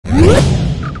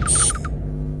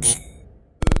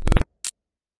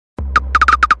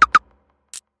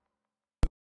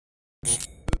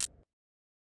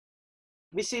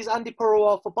This is Andi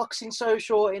Purewal for Boxing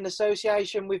Social in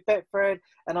association with Betfred,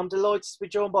 and I'm delighted to be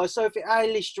joined by Sophie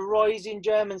Alisch, the rising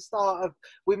German star of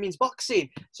women's boxing.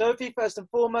 Sophie, first and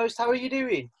foremost, how are you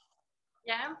doing?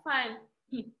 Yeah, I'm fine.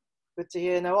 Good to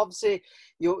hear. Now, obviously,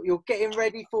 you're getting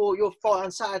ready for your fight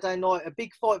on Saturday night, a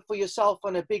big fight for yourself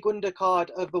on a big undercard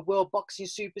of the World Boxing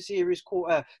Super Series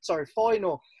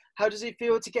final. How does it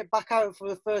feel to get back out for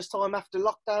the first time after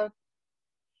lockdown?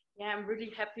 Yeah, I'm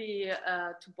really happy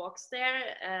to box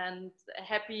there and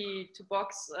happy to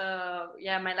box.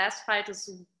 My last fight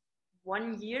is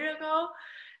 1 year ago,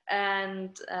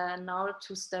 and now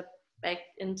to step back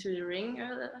into the ring.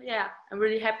 I'm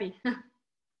really happy.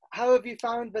 How have you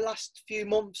found the last few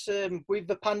months with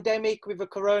the pandemic, with the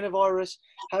coronavirus?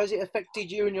 How has it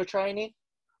affected you and your training?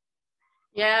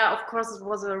 Yeah, of course, it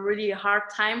was a really hard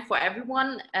time for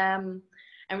everyone. I'm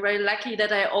very lucky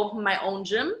that I opened my own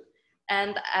gym,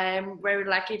 and I'm very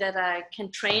lucky that I can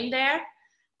train there.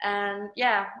 And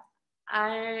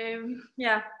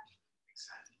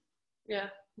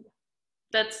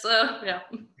that's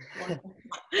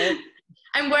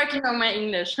I'm working on my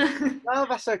English. No,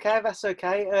 that's okay. That's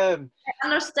okay. I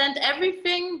understand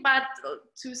everything, but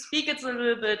to speak it's a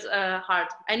little bit hard.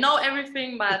 I know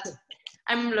everything, but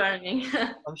I'm learning.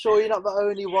 I'm sure you're not the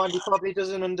only one. He probably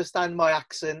doesn't understand my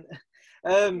accent.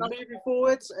 Moving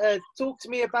forwards, talk to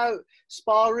me about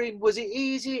sparring. Was it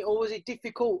easy or was it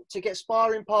difficult to get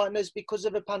sparring partners because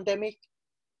of the pandemic?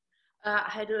 I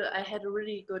had a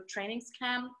really good trainings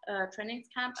camp,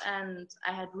 and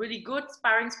I had really good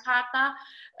sparrings partner,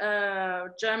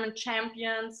 German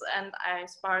champions, and I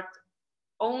sparred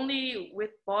only with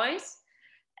boys,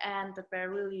 and they were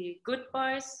really good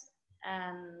boys,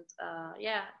 and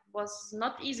it was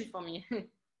not easy for me.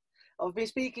 I've been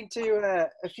speaking to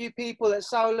a few people at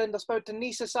Sauerland. I spoke to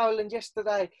Nisa Sauerland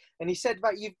yesterday, and he said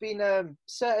that you've been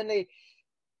certainly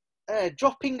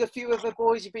dropping a few of the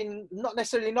boys. You've been not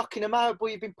necessarily knocking them out, but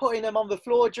you've been putting them on the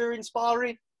floor during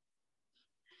sparring.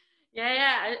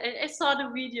 I saw the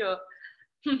video.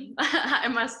 I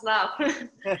must laugh.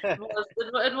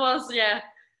 It was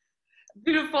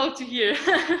beautiful to hear.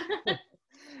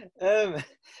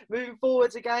 Moving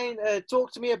forwards again,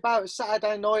 talk to me about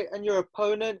Saturday night and your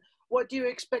opponent. What do you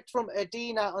expect from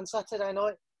Edina on Saturday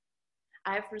night?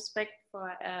 I have respect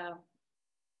for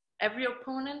every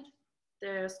opponent.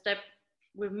 They step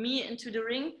with me into the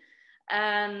ring,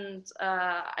 and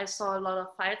I saw a lot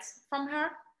of fights from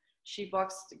her. She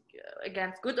boxed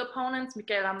against good opponents,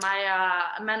 Michaela Mayer,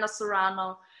 Amanda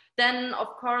Serrano. Then,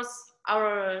 of course,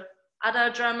 our other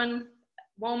German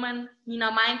woman, Nina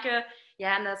Meinke.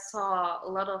 Yeah, and I saw a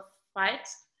lot of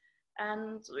fights.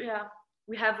 And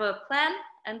we have a plan,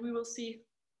 and we will see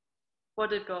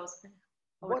what it goes.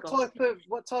 What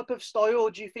type of style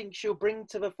do you think she'll bring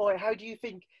to the fight? How do you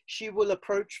think she will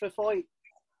approach the fight?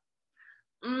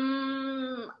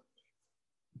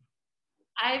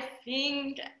 I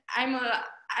think I'm a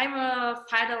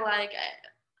fighter. Like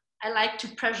I like to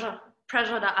pressure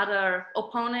the other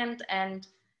opponent, and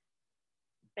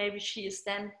maybe she is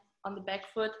then on the back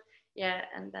foot. Yeah,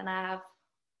 and then I have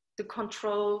the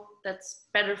control that's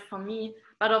better for me.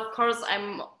 But of course,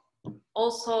 I'm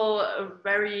also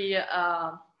very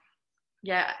I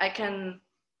can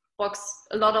box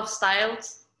a lot of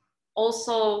styles.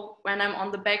 Also when I'm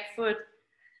on the back foot,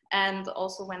 and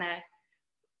also when I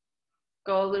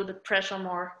go a little bit pressure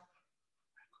more.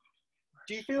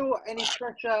 Do you feel any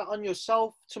pressure on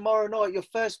yourself tomorrow night? Your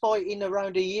first fight in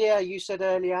around a year, you said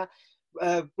earlier.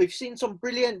 We've seen some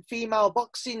brilliant female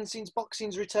boxing since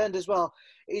boxing's returned as well.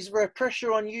 Is there a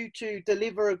pressure on you to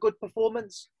deliver a good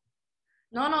performance?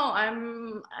 No,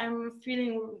 I'm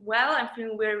feeling well. I'm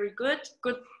feeling very good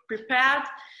prepared,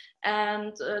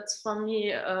 and it's for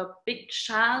me a big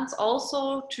chance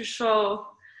also to show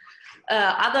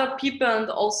other people and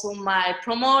also my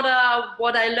promoter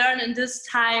what I learned in this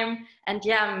time. And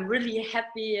I'm really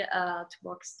happy to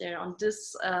box there on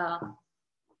this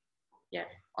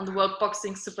on the World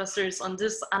Boxing Super Series on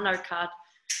this undercard.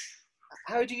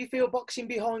 How do you feel boxing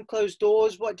behind closed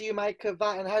doors? What do you make of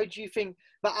that, and how do you think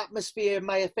the atmosphere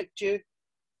may affect you?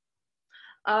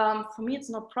 For me, it's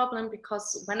no problem,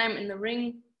 because when I'm in the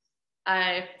ring,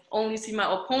 I only see my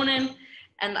opponent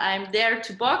and I'm there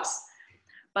to box.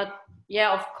 But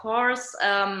of course,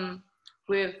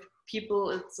 with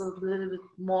people, it's a little bit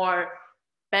more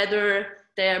better.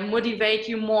 They motivate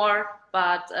you more,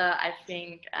 but I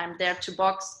think I'm there to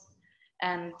box,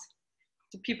 and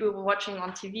the people watching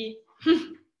on TV.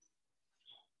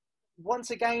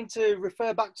 Once again, to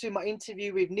refer back to my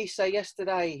interview with Nisa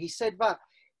yesterday, he said that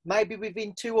maybe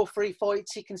within 2 or 3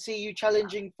 fights, he can see you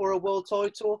challenging for a world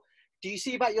title. Do you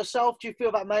see that yourself? Do you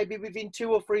feel that maybe within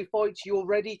 2 or 3 fights you're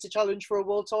ready to challenge for a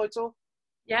world title?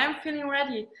 Yeah, I'm feeling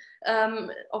ready.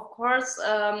 Of course,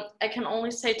 I can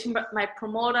only say to my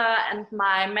promoter and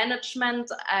my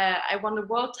management, I want a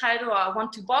world title, or I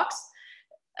want to box.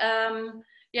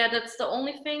 Yeah, that's the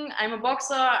only thing. I'm a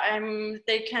boxer.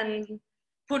 They can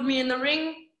put me in the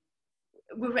ring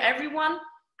with everyone.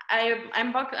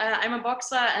 I'm a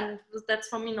boxer, and that's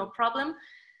for me no problem.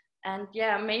 And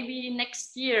yeah, maybe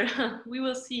next year we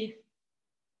will see.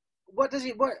 What does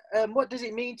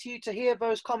it mean to you to hear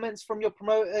those comments from your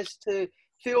promoters, to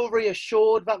feel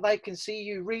reassured that they can see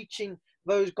you reaching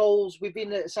those goals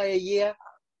within, say, a year?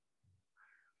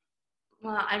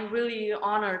 I'm really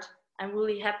honored. I'm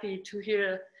really happy to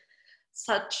hear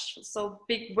so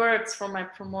big words from my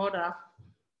promoter.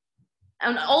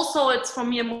 And also it's for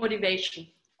me a motivation,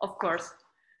 of course.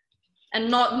 And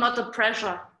not a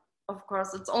pressure, of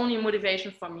course. It's only a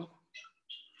motivation for me.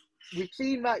 We've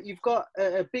seen that you've got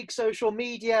a big social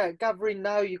media gathering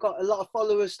now. You've got a lot of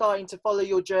followers starting to follow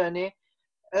your journey.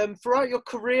 Throughout your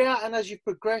career and as you've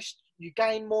progressed, you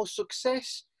gain more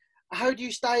success. How do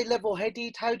you stay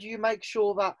level-headed? How do you make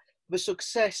sure that the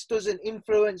success doesn't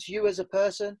influence you as a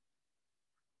person?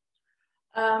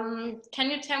 Can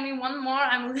you tell me one more?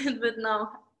 I'm a little bit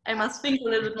now. I must think a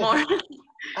little bit more.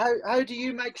 How do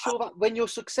you make sure that when you're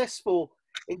successful,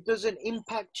 it doesn't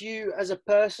impact you as a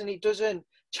person? It doesn't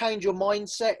change your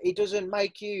mindset? It doesn't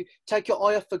make you take your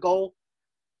eye off the goal?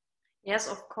 Yes,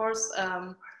 of course.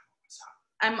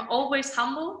 I'm always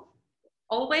humble.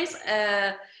 Always.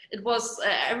 It was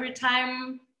every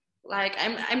time like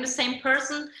I'm the same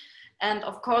person. And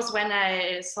of course, when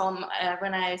I see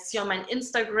on my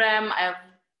Instagram,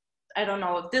 I don't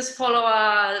know, this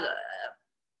follower,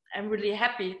 I'm really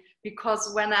happy,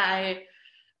 because when I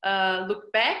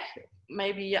look back,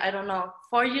 maybe, I don't know,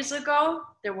 4 years ago,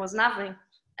 there was nothing.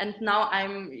 And now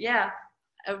I'm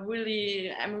a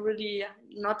really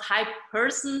not hype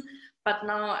person, but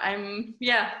now I'm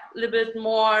a little bit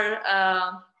more,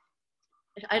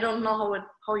 I don't know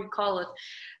how you call it.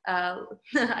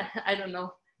 I don't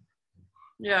know.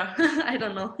 Yeah, I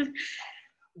don't know.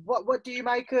 What do you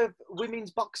make of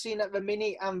women's boxing at the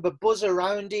minute and the buzz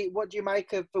around it? What do you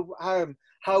make of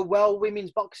how well women's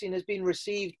boxing has been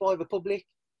received by the public?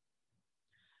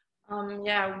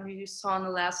 Yeah, we saw in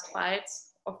the last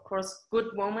fights, of course,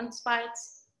 good women's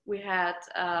fights. We had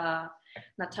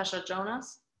Natasha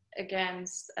Jonas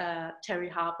against Terry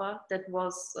Harper. That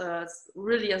was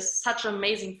really such an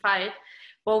amazing fight.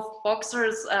 Both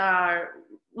boxers are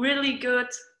really good.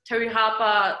 Terry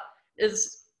Harper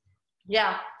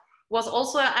was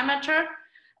also an amateur,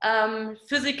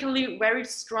 physically very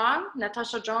strong.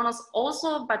 Natasha Jonas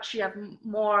also, but she had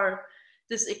more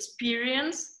this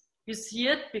experience. You see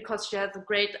it because she has a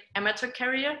great amateur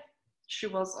career. She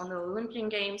was on the Olympian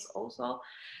Games also.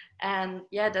 And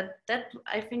yeah, that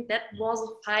I think that was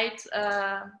a fight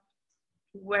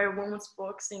where women's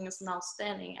boxing is now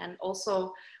standing. And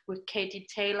also with Katie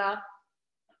Taylor,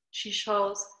 she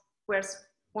shows where's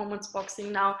women's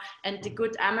boxing now, and the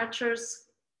good amateurs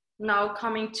now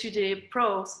coming to the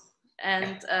pros.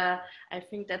 And I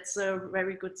think that's a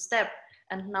very good step.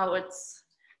 And now it's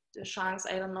the chance,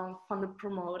 I don't know, from the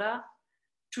promoter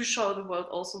to show the world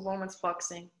also women's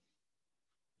boxing.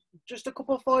 Just a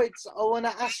couple of fights I want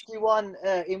to ask you on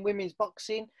in women's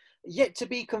boxing, yet to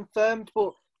be confirmed,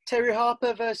 but Terry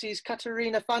Harper versus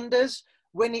Katarina Thanderz.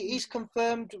 When it is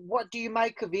confirmed, what do you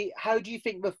make of it? How do you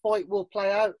think the fight will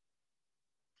play out?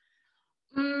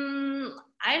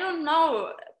 I don't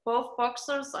know. Both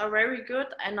boxers are very good.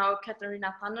 I know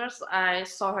Katarina Thanderz. I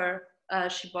saw her.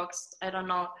 She boxed, I don't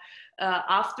know,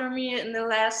 after me in the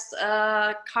last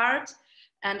card.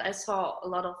 And I saw a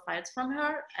lot of fights from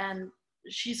her. And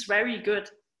she's very good.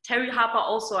 Terry Harper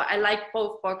also. I like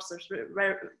both boxers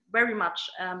very, very much.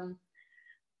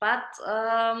 But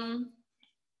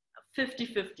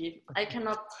 50-50. I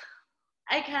cannot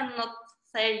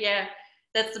say, yeah,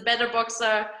 that's the better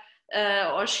boxer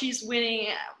or she's winning.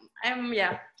 I'm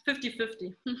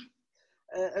 50-50.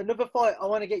 Another fight I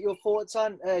want to get your thoughts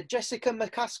on, Jessica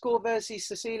McCaskill versus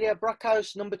Cecilia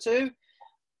Brackhouse, number 2.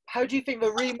 How do you think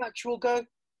the rematch will go?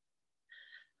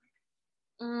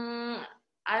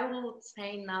 I will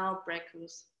say now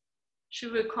Brackhouse. She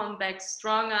will come back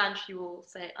stronger and she will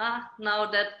say, now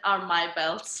that are my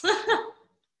belts.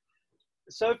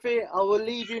 Sophie, I will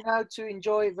leave you now to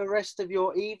enjoy the rest of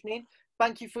your evening.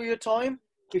 Thank you for your time.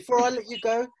 Before I let you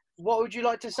go, what would you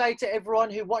like to say to everyone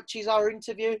who watches our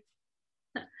interview?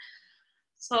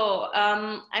 So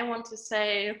I want to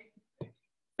say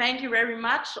thank you very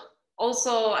much.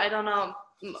 Also, I don't know,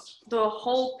 the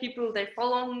whole people, they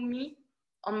follow me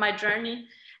on my journey.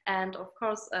 And of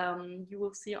course, you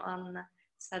will see on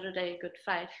Saturday a good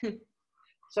fight.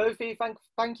 Sophie,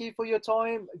 thank you for your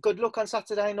time. Good luck on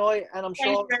Saturday night, and I'm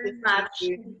Thank sure. you very much.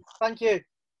 Thank you.